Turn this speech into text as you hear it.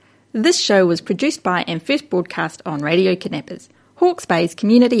This show was produced by and first broadcast on Radio Kidnappers, Hawke's Bay's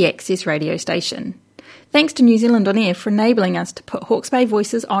community access radio station. Thanks to New Zealand On Air for enabling us to put Hawke's Bay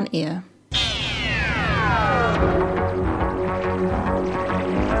voices on air.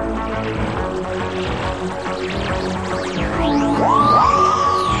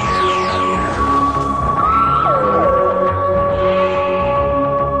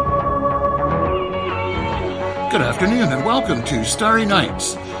 Good afternoon and welcome to Starry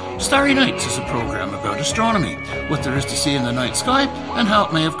Nights. Starry Nights is a program about astronomy, what there is to see in the night sky and how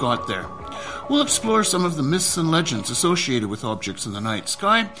it may have got there. We'll explore some of the myths and legends associated with objects in the night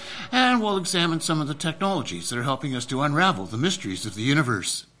sky, and we'll examine some of the technologies that are helping us to unravel the mysteries of the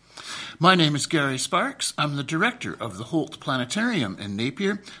universe. My name is Gary Sparks. I'm the director of the Holt Planetarium in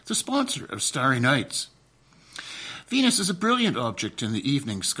Napier, the sponsor of Starry Nights. Venus is a brilliant object in the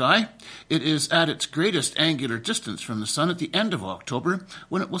evening sky. It is at its greatest angular distance from the Sun at the end of October,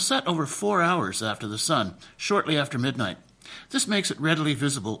 when it will set over 4 hours after the Sun, shortly after midnight. This makes it readily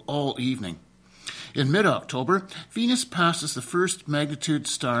visible all evening. In mid-October, Venus passes the first magnitude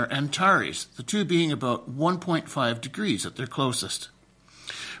star Antares, the two being about 1.5 degrees at their closest.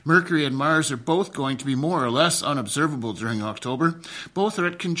 Mercury and Mars are both going to be more or less unobservable during October. Both are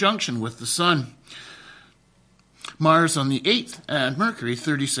at conjunction with the Sun. Mars on the 8th and Mercury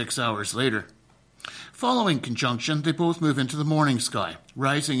 36 hours later. Following conjunction, they both move into the morning sky,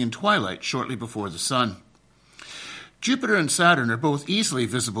 rising in twilight shortly before the Sun. Jupiter and Saturn are both easily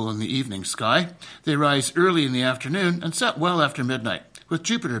visible in the evening sky. They rise early in the afternoon and set well after midnight, with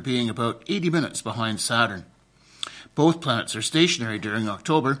Jupiter being about 80 minutes behind Saturn. Both planets are stationary during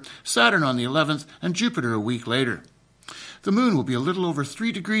October, Saturn on the 11th and Jupiter a week later. The Moon will be a little over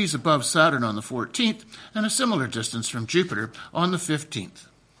 3 degrees above Saturn on the 14th and a similar distance from Jupiter on the 15th.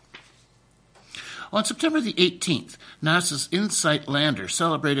 On September the 18th, NASA's InSight lander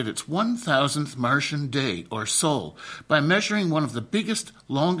celebrated its 1,000th Martian day, or SOL, by measuring one of the biggest,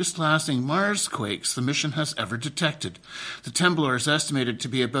 longest-lasting Mars quakes the mission has ever detected. The temblor is estimated to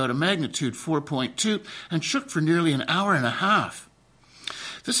be about a magnitude 4.2 and shook for nearly an hour and a half.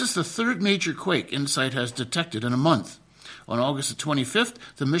 This is the third major quake InSight has detected in a month. On August 25th,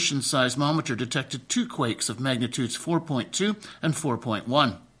 the mission seismometer detected two quakes of magnitudes 4.2 and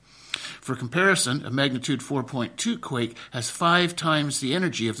 4.1. For comparison, a magnitude 4.2 quake has 5 times the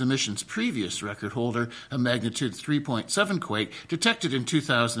energy of the mission's previous record holder, a magnitude 3.7 quake detected in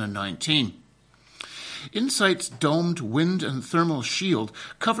 2019. InSight's domed wind and thermal shield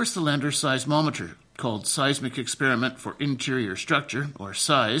covers the lander's seismometer, called Seismic Experiment for Interior Structure, or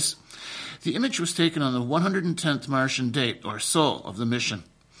SEIS. The image was taken on the 110th Martian day, or SOL, of the mission.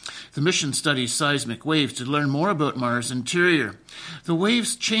 The mission studies seismic waves to learn more about Mars' interior. The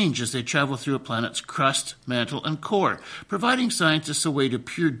waves change as they travel through a planet's crust, mantle, and core, providing scientists a way to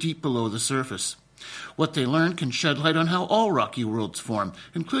peer deep below the surface. What they learn can shed light on how all rocky worlds form,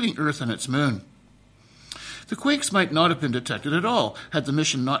 including Earth and its moon. The quakes might not have been detected at all had the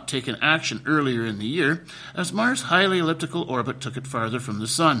mission not taken action earlier in the year, as Mars' highly elliptical orbit took it farther from the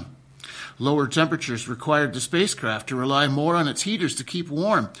Sun. Lower temperatures required the spacecraft to rely more on its heaters to keep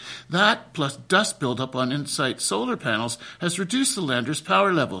warm. That, plus dust buildup on InSight's solar panels, has reduced the lander's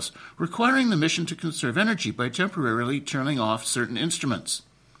power levels, requiring the mission to conserve energy by temporarily turning off certain instruments.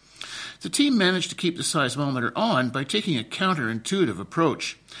 The team managed to keep the seismometer on by taking a counterintuitive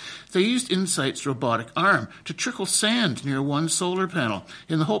approach. They used InSight's robotic arm to trickle sand near one solar panel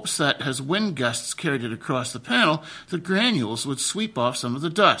in the hopes that, as wind gusts carried it across the panel, the granules would sweep off some of the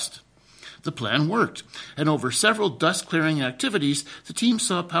dust. The plan worked, and over several dust-clearing activities, the team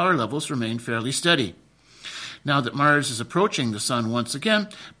saw power levels remain fairly steady. Now that Mars is approaching the Sun once again,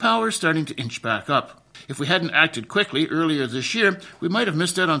 power is starting to inch back up. If we hadn't acted quickly earlier this year, we might have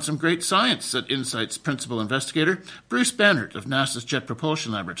missed out on some great science, said InSight's principal investigator, Bruce Bannert of NASA's Jet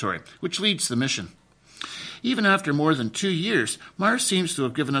Propulsion Laboratory, which leads the mission. Even after more than 2 years, Mars seems to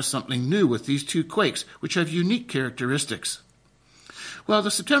have given us something new with these two quakes, which have unique characteristics. While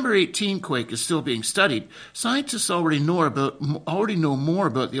the September 18 quake is still being studied, scientists already know more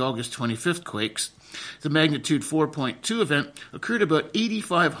about the August 25th quakes. The magnitude 4.2 event occurred about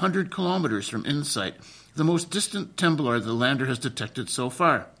 8,500 kilometers from InSight, the most distant temblor the lander has detected so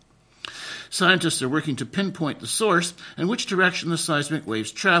far. Scientists are working to pinpoint the source and which direction the seismic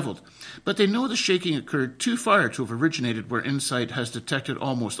waves traveled, but they know the shaking occurred too far to have originated where InSight has detected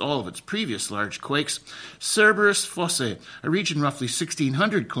almost all of its previous large quakes, Cerberus Fossae, a region roughly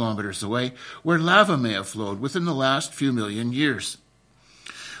 1,600 kilometers away, where lava may have flowed within the last few million years.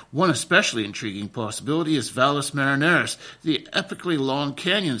 One especially intriguing possibility is Valles Marineris, the epically long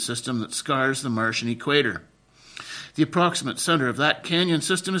canyon system that scars the Martian equator. The approximate center of that canyon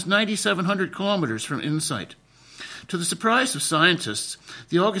system is 9,700 kilometers from InSight. To the surprise of scientists,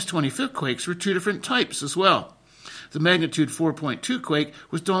 the August 25th quakes were two different types as well. The magnitude 4.2 quake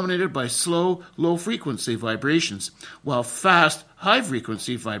was dominated by slow, low-frequency vibrations, while fast,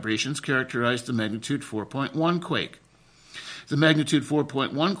 high-frequency vibrations characterized the magnitude 4.1 quake. The magnitude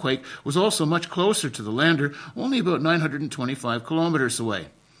 4.1 quake was also much closer to the lander, only about 925 kilometers away.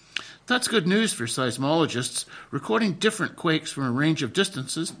 That's good news for seismologists. Recording different quakes from a range of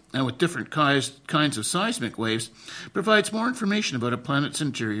distances and with different kinds of seismic waves provides more information about a planet's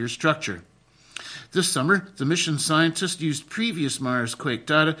interior structure. This summer, the mission scientists used previous Mars quake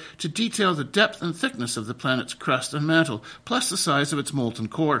data to detail the depth and thickness of the planet's crust and mantle, plus the size of its molten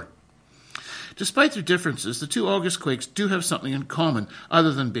core. Despite their differences, the two August quakes do have something in common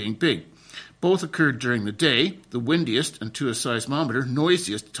other than being big. Both occurred during the day, the windiest and, to a seismometer,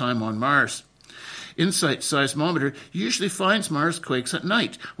 noisiest time on Mars. InSight's seismometer usually finds Mars quakes at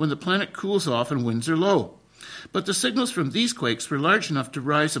night when the planet cools off and winds are low. But the signals from these quakes were large enough to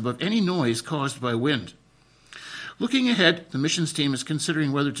rise above any noise caused by wind. Looking ahead, the missions team is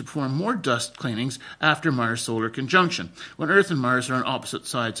considering whether to perform more dust cleanings after Mars solar conjunction, when Earth and Mars are on opposite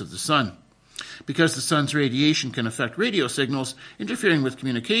sides of the Sun. Because the Sun's radiation can affect radio signals, interfering with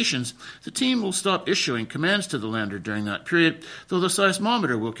communications, the team will stop issuing commands to the lander during that period, though the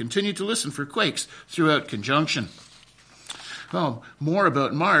seismometer will continue to listen for quakes throughout conjunction. Well, more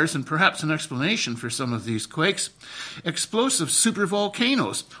about Mars and perhaps an explanation for some of these quakes. Explosive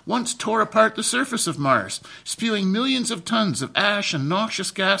supervolcanoes once tore apart the surface of Mars, spewing millions of tons of ash and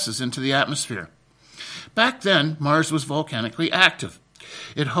noxious gases into the atmosphere. Back then, Mars was volcanically active.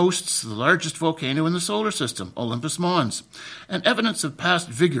 It hosts the largest volcano in the solar system, Olympus Mons, and evidence of past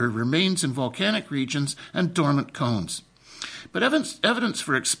vigor remains in volcanic regions and dormant cones. But evidence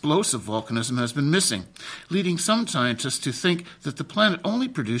for explosive volcanism has been missing, leading some scientists to think that the planet only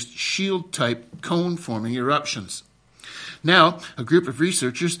produced shield-type cone-forming eruptions. Now, a group of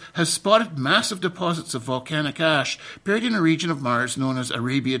researchers has spotted massive deposits of volcanic ash buried in a region of Mars known as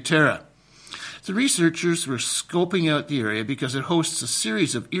Arabia Terra. The researchers were scoping out the area because it hosts a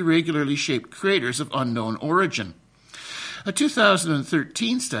series of irregularly shaped craters of unknown origin. A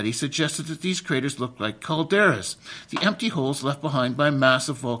 2013 study suggested that these craters looked like calderas, the empty holes left behind by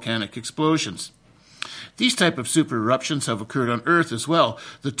massive volcanic explosions. These type of super eruptions have occurred on Earth as well.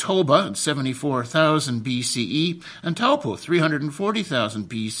 The Toba in 74,000 BCE and Taupo 340,000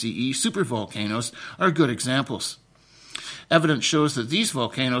 BCE supervolcanoes are good examples. Evidence shows that these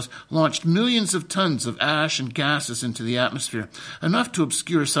volcanoes launched millions of tons of ash and gases into the atmosphere, enough to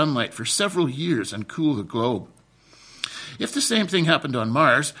obscure sunlight for several years and cool the globe. If the same thing happened on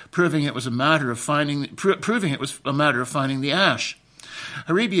Mars, proving it was a matter of finding the ash.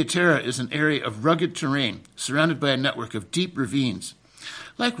 Arabia Terra is an area of rugged terrain, surrounded by a network of deep ravines.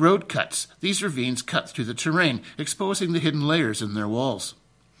 Like road cuts, these ravines cut through the terrain, exposing the hidden layers in their walls.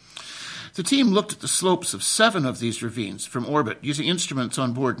 The team looked at the slopes of 7 of these ravines from orbit using instruments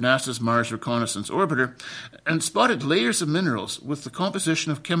on board NASA's Mars Reconnaissance Orbiter and spotted layers of minerals with the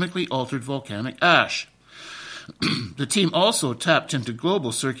composition of chemically altered volcanic ash. The team also tapped into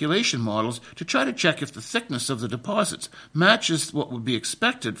global circulation models to try to check if the thickness of the deposits matches what would be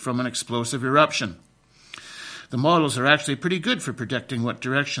expected from an explosive eruption. The models are actually pretty good for predicting what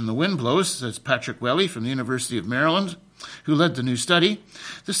direction the wind blows, says Patrick Welly from the University of Maryland, who led the new study.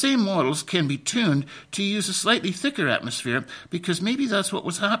 The same models can be tuned to use a slightly thicker atmosphere because maybe that's what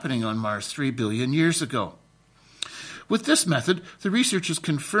was happening on Mars 3 billion years ago. With this method, the researchers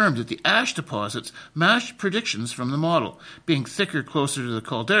confirmed that the ash deposits matched predictions from the model, being thicker closer to the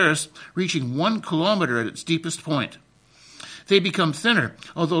calderas, reaching 1 kilometer at its deepest point. They become thinner,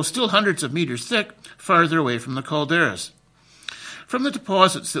 although still hundreds of meters thick, farther away from the calderas. From the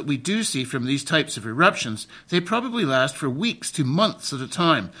deposits that we do see from these types of eruptions, they probably last for weeks to months at a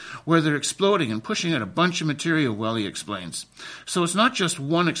time, where they're exploding and pushing out a bunch of material, Welly explains. So it's not just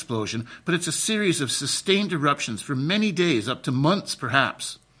one explosion, but it's a series of sustained eruptions for many days, up to months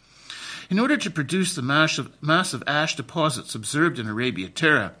perhaps. In order to produce the massive ash deposits observed in Arabia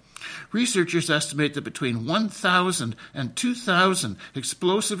Terra, researchers estimate that between 1,000 and 2,000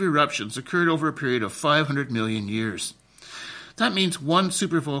 explosive eruptions occurred over a period of 500 million years. That means one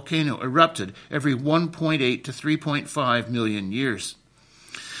supervolcano erupted every 1.8 to 3.5 million years.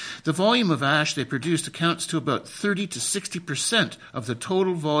 The volume of ash they produced accounts to about 30 to 60% of the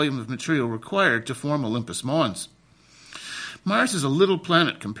total volume of material required to form Olympus Mons. Mars is a little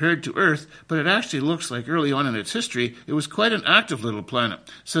planet compared to Earth, but it actually looks like early on in its history it was quite an active little planet,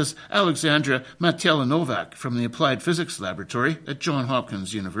 says Alexandra Matela-Novak from the Applied Physics Laboratory at Johns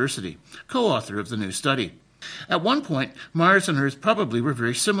Hopkins University, co-author of the new study. At one point, Mars and Earth probably were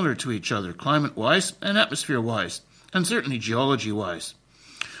very similar to each other, climate-wise and atmosphere-wise, and certainly geology-wise.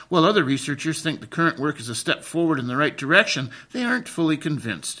 While other researchers think the current work is a step forward in the right direction, they aren't fully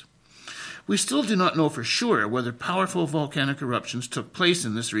convinced. We still do not know for sure whether powerful volcanic eruptions took place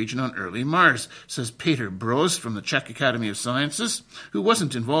in this region on early Mars, says Peter Broz from the Czech Academy of Sciences, who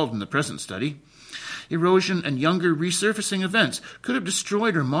wasn't involved in the present study. Erosion and younger resurfacing events could have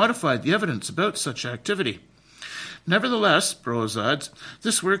destroyed or modified the evidence about such activity. Nevertheless, Broz adds,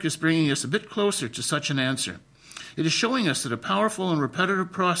 this work is bringing us a bit closer to such an answer. It is showing us that a powerful and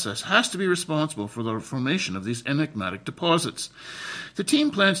repetitive process has to be responsible for the formation of these enigmatic deposits. The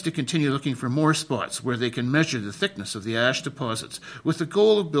team plans to continue looking for more spots where they can measure the thickness of the ash deposits, with the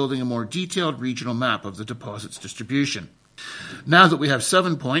goal of building a more detailed regional map of the deposit's distribution. Now that we have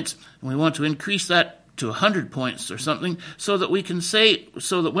 7 points, and we want to increase that to 100 points or something, so that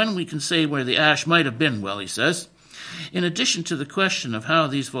when we can say where the ash might have been, well, he says. In addition to the question of how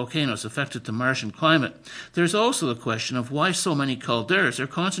these volcanoes affected the Martian climate, there's also the question of why so many calderas are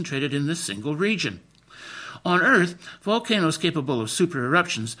concentrated in this single region. On Earth, volcanoes capable of super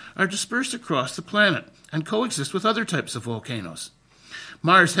eruptions are dispersed across the planet and coexist with other types of volcanoes.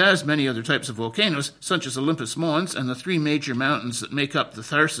 Mars has many other types of volcanoes, such as Olympus Mons and the 3 major mountains that make up the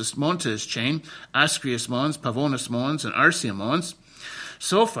Tharsis Montes chain, Ascrius Mons, Pavonis Mons, and Arsia Mons.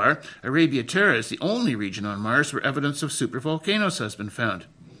 So far, Arabia Terra is the only region on Mars where evidence of supervolcanoes has been found.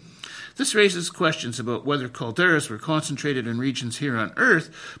 This raises questions about whether calderas were concentrated in regions here on Earth,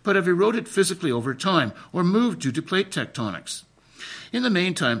 but have eroded physically over time or moved due to plate tectonics. In the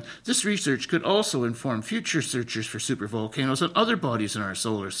meantime, this research could also inform future searchers for supervolcanoes on other bodies in our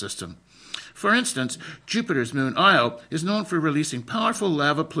solar system. For instance, Jupiter's moon Io is known for releasing powerful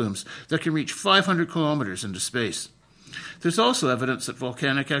lava plumes that can reach 500 kilometers into space. There's also evidence that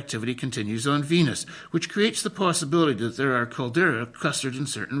volcanic activity continues on Venus, which creates the possibility that there are caldera clustered in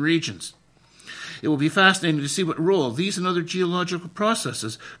certain regions. It will be fascinating to see what role these and other geological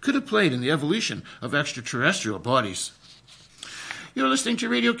processes could have played in the evolution of extraterrestrial bodies. You're listening to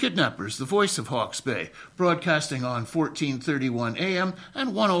Radio Kidnappers, the voice of Hawke's Bay, broadcasting on 1431 AM and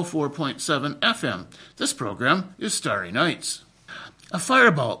 104.7 FM. This program is Starry Nights. A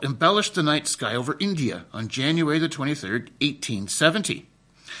fireball embellished the night sky over India on January the 23rd, 1870.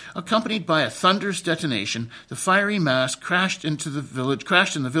 Accompanied by a thunderous detonation, the fiery mass crashed in the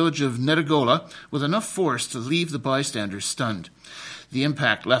village of Nedagola with enough force to leave the bystanders stunned. The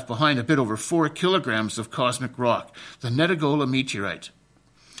impact left behind a bit over 4 kilograms of cosmic rock, the Nedagola meteorite.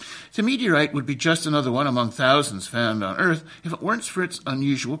 The meteorite would be just another one among thousands found on Earth if it weren't for its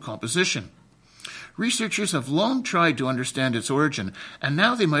unusual composition. Researchers have long tried to understand its origin, and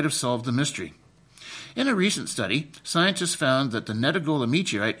now they might have solved the mystery. In a recent study, scientists found that the Nedagola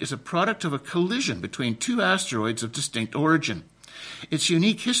meteorite is a product of a collision between 2 asteroids of distinct origin. Its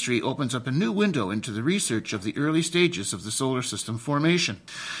unique history opens up a new window into the research of the early stages of the solar system formation.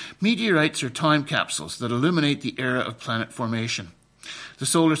 Meteorites are time capsules that illuminate the era of planet formation. The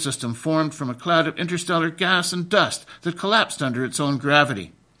solar system formed from a cloud of interstellar gas and dust that collapsed under its own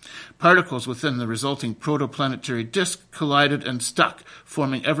gravity. Particles within the resulting protoplanetary disk collided and stuck,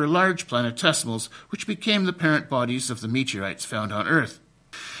 forming ever-large planetesimals, which became the parent bodies of the meteorites found on Earth.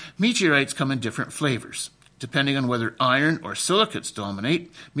 Meteorites come in different flavors. Depending on whether iron or silicates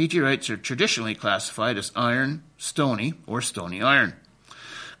dominate, meteorites are traditionally classified as iron, stony, or stony iron.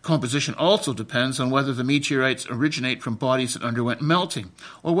 Composition also depends on whether the meteorites originate from bodies that underwent melting,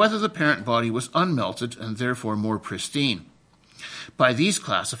 or whether the parent body was unmelted and therefore more pristine. By these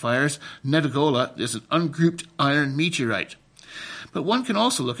classifiers, Nedagola is an ungrouped iron meteorite. But one can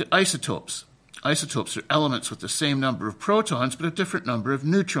also look at isotopes. Isotopes are elements with the same number of protons but a different number of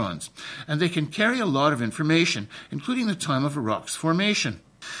neutrons, and they can carry a lot of information, including the time of a rock's formation.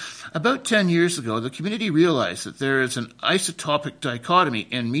 About 10 years ago, the community realized that there is an isotopic dichotomy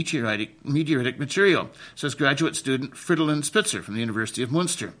in meteoritic material, says graduate student Fridolin Spitzer from the University of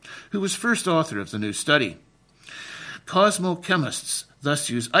Munster, who was first author of the new study. Cosmochemists thus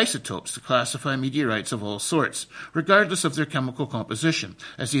use isotopes to classify meteorites of all sorts, regardless of their chemical composition,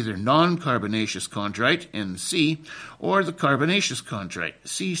 as either non-carbonaceous chondrite, NC, or the carbonaceous chondrite,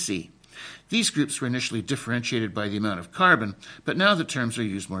 CC. These groups were initially differentiated by the amount of carbon, but now the terms are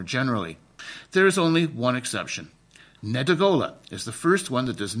used more generally. There is only one exception. Nedagola is the first one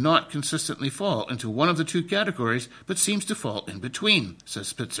that does not consistently fall into one of the 2 categories, but seems to fall in between, says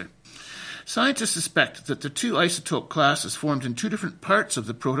Spitzer. Scientists suspect that the 2 isotope classes formed in 2 different parts of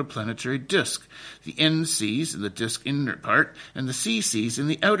the protoplanetary disk, the NCs in the disk inner part and the CCs in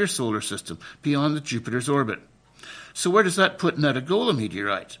the outer solar system beyond the Jupiter's orbit. So where does that put Nedagola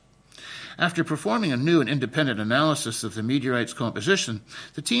meteorite? After performing a new and independent analysis of the meteorite's composition,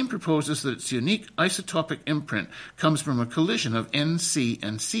 the team proposes that its unique isotopic imprint comes from a collision of NC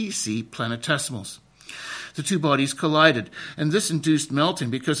and CC planetesimals. The two bodies collided, and this induced melting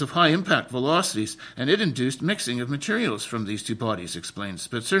because of high impact velocities, and it induced mixing of materials from these two bodies, explained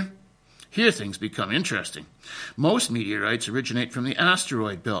Spitzer. Here things become interesting. Most meteorites originate from the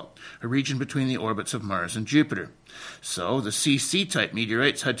asteroid belt, a region between the orbits of Mars and Jupiter. So the CC-type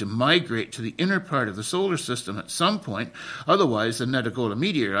meteorites had to migrate to the inner part of the solar system at some point, otherwise the Netagola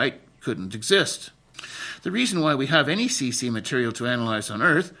meteorite couldn't exist. The reason why we have any CC material to analyze on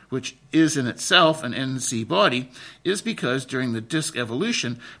Earth, which is in itself an NC body, is because during the disk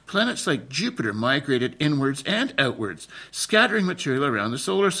evolution, planets like Jupiter migrated inwards and outwards, scattering material around the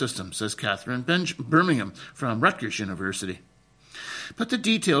solar system, says Catherine Birmingham from Rutgers University. But the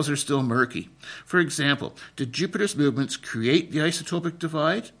details are still murky. For example, did Jupiter's movements create the isotopic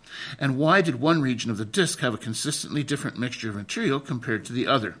divide? And why did one region of the disk have a consistently different mixture of material compared to the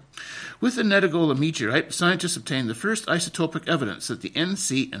other? With the Netagola meteorite, scientists obtained the first isotopic evidence that the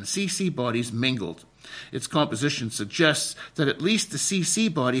NC and CC bodies mingled. Its composition suggests that at least the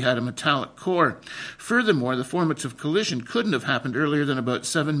CC body had a metallic core. Furthermore, the formative collision couldn't have happened earlier than about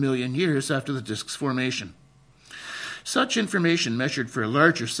 7 million years after the disk's formation. Such information measured for a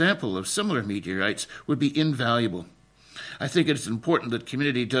larger sample of similar meteorites would be invaluable. I think it is important that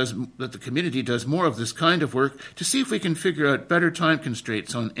the community does more of this kind of work to see if we can figure out better time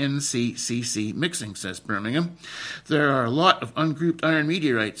constraints on NC-CC mixing, says Birmingham. There are a lot of ungrouped iron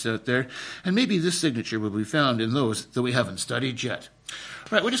meteorites out there, and maybe this signature will be found in those that we haven't studied yet.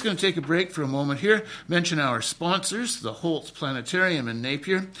 Right, we're just going to take a break for a moment here, mention our sponsors, the Holtz Planetarium in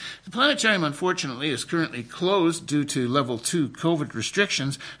Napier. The planetarium, unfortunately, is currently closed due to level 2 COVID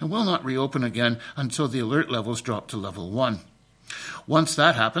restrictions and will not reopen again until the alert levels drop to level 1. Once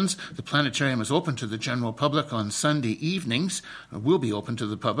that happens, the planetarium is open to the general public on Sunday evenings, will be open to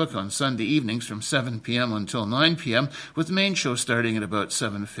the public on Sunday evenings from 7 p.m. until 9 p.m., with the main show starting at about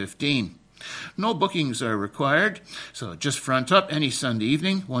 7:15. No bookings are required, so just front up any Sunday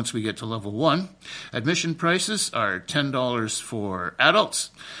evening once we get to level 1. Admission prices are $10 for adults,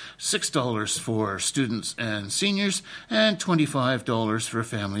 $6 for students and seniors, and $25 for a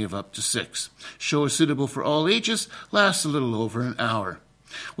family of up to 6. Show is suitable for all ages, lasts a little over an hour.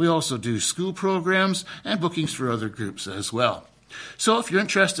 We also do school programs and bookings for other groups as well. So if you're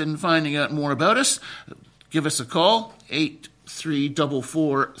interested in finding out more about us, give us a call,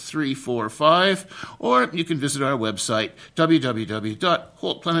 8344345, or you can visit our website,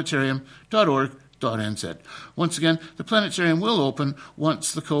 www.holtplanetarium.org.nz. Once again, the planetarium will open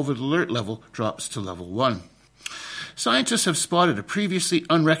once the COVID alert level drops to level 1. Scientists have spotted a previously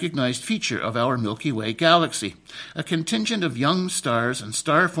unrecognized feature of our Milky Way galaxy. A contingent of young stars and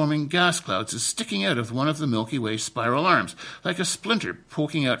star-forming gas clouds is sticking out of one of the Milky Way spiral arms, like a splinter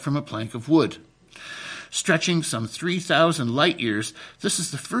poking out from a plank of wood. Stretching some 3,000 light-years, this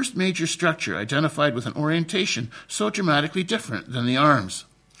is the first major structure identified with an orientation so dramatically different than the arms.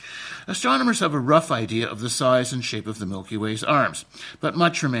 Astronomers have a rough idea of the size and shape of the Milky Way's arms, but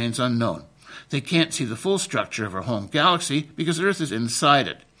much remains unknown. They can't see the full structure of our home galaxy because Earth is inside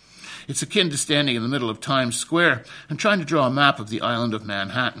it. It's akin to standing in the middle of Times Square and trying to draw a map of the island of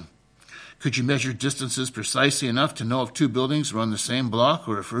Manhattan. Could you measure distances precisely enough to know if two buildings were on the same block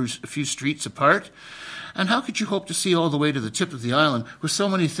or a few streets apart? And how could you hope to see all the way to the tip of the island with so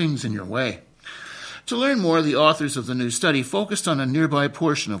many things in your way? To learn more, the authors of the new study focused on a nearby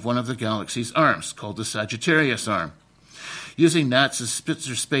portion of one of the galaxy's arms, called the Sagittarius Arm. Using NASA's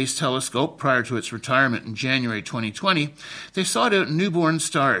Spitzer Space Telescope prior to its retirement in January 2020, they sought out newborn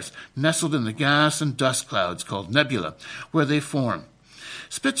stars nestled in the gas and dust clouds called nebula, where they form.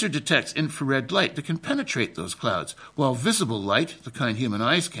 Spitzer detects infrared light that can penetrate those clouds, while visible light, the kind human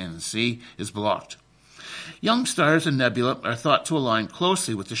eyes can see, is blocked. Young stars and nebula are thought to align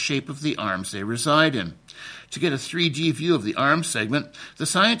closely with the shape of the arms they reside in. To get a 3D view of the arm segment, the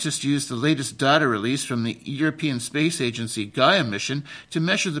scientists used the latest data release from the European Space Agency Gaia mission to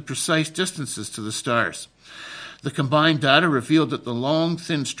measure the precise distances to the stars. The combined data revealed that the long,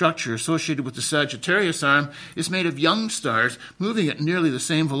 thin structure associated with the Sagittarius arm is made of young stars moving at nearly the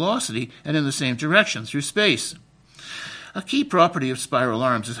same velocity and in the same direction through space. A key property of spiral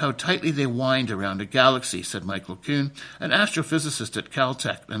arms is how tightly they wind around a galaxy, said Michael Kuhn, an astrophysicist at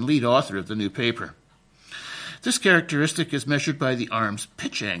Caltech and lead author of the new paper. This characteristic is measured by the arm's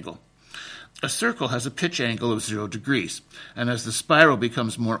pitch angle. A circle has a pitch angle of 0 degrees, and as the spiral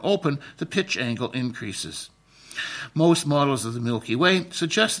becomes more open, the pitch angle increases. Most models of the Milky Way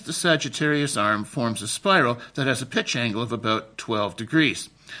suggest that the Sagittarius arm forms a spiral that has a pitch angle of about 12 degrees.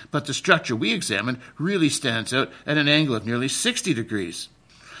 but the structure we examined really stands out at an angle of nearly 60 degrees.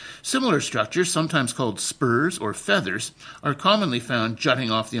 Similar structures, sometimes called spurs or feathers, are commonly found jutting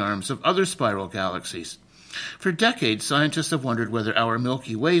off the arms of other spiral galaxies. For decades, scientists have wondered whether our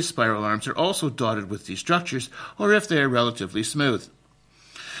Milky Way's spiral arms are also dotted with these structures, or if they are relatively smooth.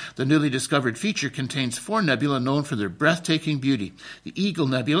 The newly discovered feature contains 4 nebulae known for their breathtaking beauty: the Eagle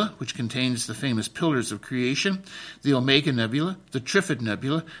Nebula, which contains the famous Pillars of Creation, the Omega Nebula, the Trifid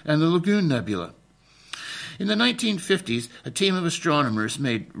Nebula, and the Lagoon Nebula. In the 1950s, a team of astronomers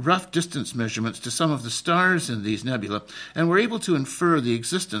made rough distance measurements to some of the stars in these nebulae and were able to infer the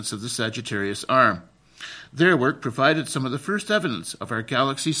existence of the Sagittarius arm. Their work provided some of the first evidence of our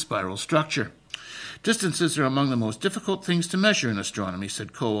galaxy's spiral structure. Distances are among the most difficult things to measure in astronomy,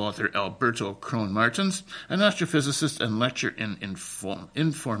 said co-author Alberto Krohn-Martins, an astrophysicist and lecturer in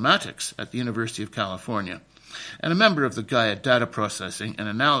informatics at the University of California, and a member of the Gaia Data Processing and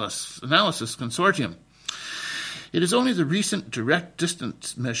Analysis Consortium. It is only the recent direct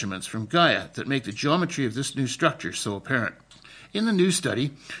distance measurements from Gaia that make the geometry of this new structure so apparent. In the new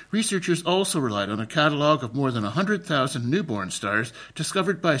study, researchers also relied on a catalogue of more than 100,000 newborn stars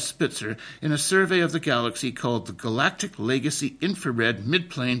discovered by Spitzer in a survey of the galaxy called the Galactic Legacy Infrared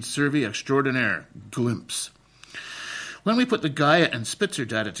Midplane Survey Extraordinaire, GLIMPSE. When we put the Gaia and Spitzer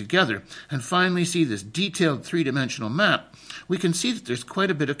data together and finally see this detailed three-dimensional map, we can see that there's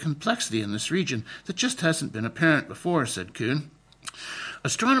quite a bit of complexity in this region that just hasn't been apparent before, said Kuhn.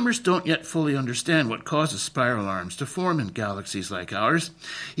 Astronomers don't yet fully understand what causes spiral arms to form in galaxies like ours.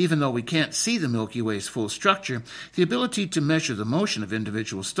 Even though we can't see the Milky Way's full structure, the ability to measure the motion of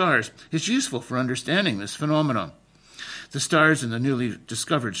individual stars is useful for understanding this phenomenon. The stars in the newly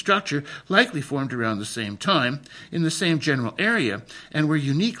discovered structure likely formed around the same time, in the same general area, and were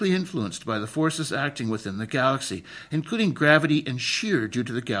uniquely influenced by the forces acting within the galaxy, including gravity and shear due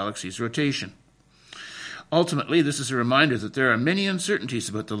to the galaxy's rotation. Ultimately, this is a reminder that there are many uncertainties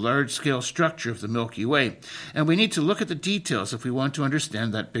about the large-scale structure of the Milky Way, and we need to look at the details if we want to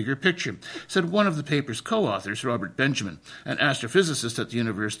understand that bigger picture, said one of the paper's co-authors, Robert Benjamin, an astrophysicist at the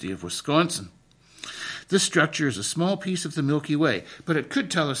University of Wisconsin. This structure is a small piece of the Milky Way, but it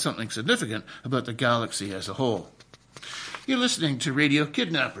could tell us something significant about the galaxy as a whole. You're listening to Radio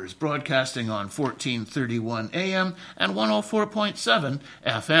Kidnappers, broadcasting on 1431 AM and 104.7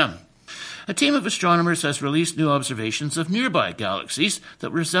 FM. A team of astronomers has released new observations of nearby galaxies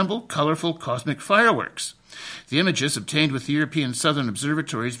that resemble colorful cosmic fireworks. The images obtained with the European Southern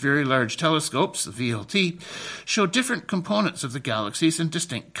Observatory's Very Large Telescopes, the VLT, show different components of the galaxies in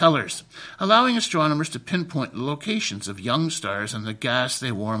distinct colors, allowing astronomers to pinpoint the locations of young stars and the gas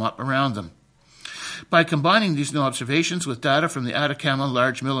they warm up around them. By combining these new observations with data from the Atacama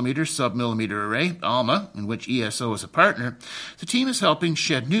Large Millimeter Submillimeter Array, ALMA, in which ESO is a partner, the team is helping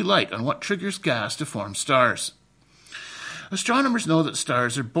shed new light on what triggers gas to form stars. Astronomers know that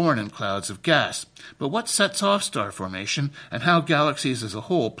stars are born in clouds of gas, but what sets off star formation and how galaxies as a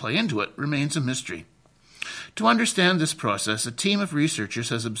whole play into it remains a mystery. To understand this process, a team of researchers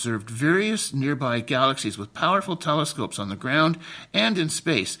has observed various nearby galaxies with powerful telescopes on the ground and in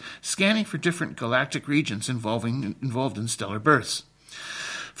space, scanning for different galactic regions involved in stellar births.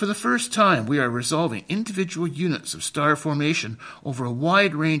 For the first time, we are resolving individual units of star formation over a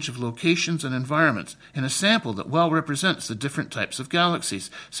wide range of locations and environments in a sample that well represents the different types of galaxies,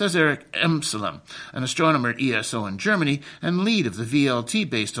 says Eric Emselem, an astronomer at ESO in Germany and lead of the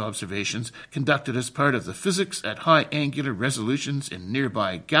VLT-based observations conducted as part of the Physics at High Angular Resolutions in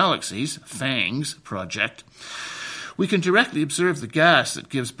Nearby Galaxies, FANGS, project. We can directly observe the gas that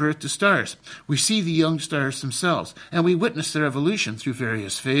gives birth to stars. We see the young stars themselves, and we witness their evolution through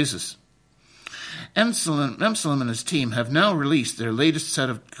various phases. Emselem and his team have now released their latest set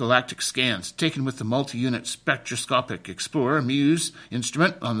of galactic scans, taken with the multi-unit spectroscopic Explorer MUSE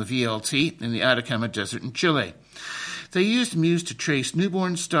instrument on the VLT in the Atacama Desert in Chile. They used MUSE to trace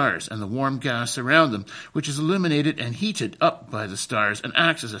newborn stars and the warm gas around them, which is illuminated and heated up by the stars and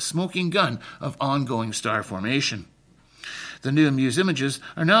acts as a smoking gun of ongoing star formation. The new MUSE images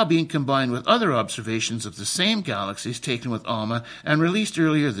are now being combined with other observations of the same galaxies taken with ALMA and released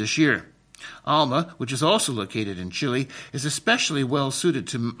earlier this year. ALMA, which is also located in Chile, is especially well suited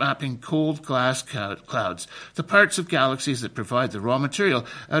to mapping cold glass clouds, the parts of galaxies that provide the raw material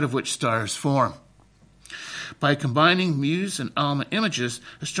out of which stars form. By combining MUSE and ALMA images,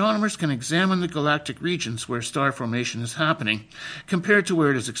 astronomers can examine the galactic regions where star formation is happening, compared to where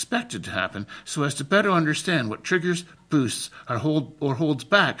it is expected to happen, so as to better understand what triggers, boosts, or holds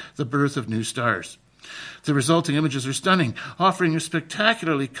back the birth of new stars. The resulting images are stunning, offering a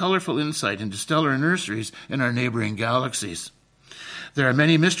spectacularly colorful insight into stellar nurseries in our neighboring galaxies. There are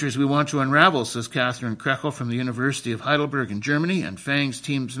many mysteries we want to unravel, says Catherine Krechel from the University of Heidelberg in Germany and FANG's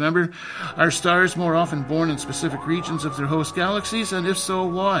team's member. Are stars more often born in specific regions of their host galaxies, and if so,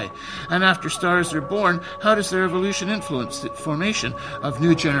 why? And after stars are born, how does their evolution influence the formation of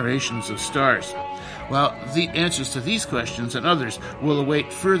new generations of stars? Well, the answers to these questions and others will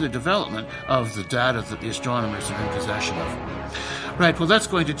await further development of the data that the astronomers are in possession of. Right, well, that's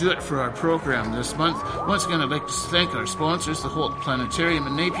going to do it for our program this month. Once again, I'd like to thank our sponsors, the Holt Planetarium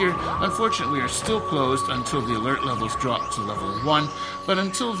in Napier. Unfortunately, we are still closed until the alert levels drop to level 1. But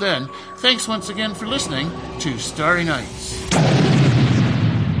until then, thanks once again for listening to Starry Nights.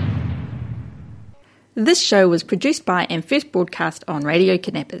 This show was produced by and first broadcast on Radio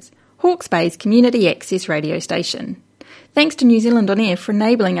Kidnappers, Hawke's Bay's community access radio station. Thanks to New Zealand On Air for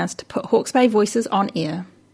enabling us to put Hawke's Bay voices on air.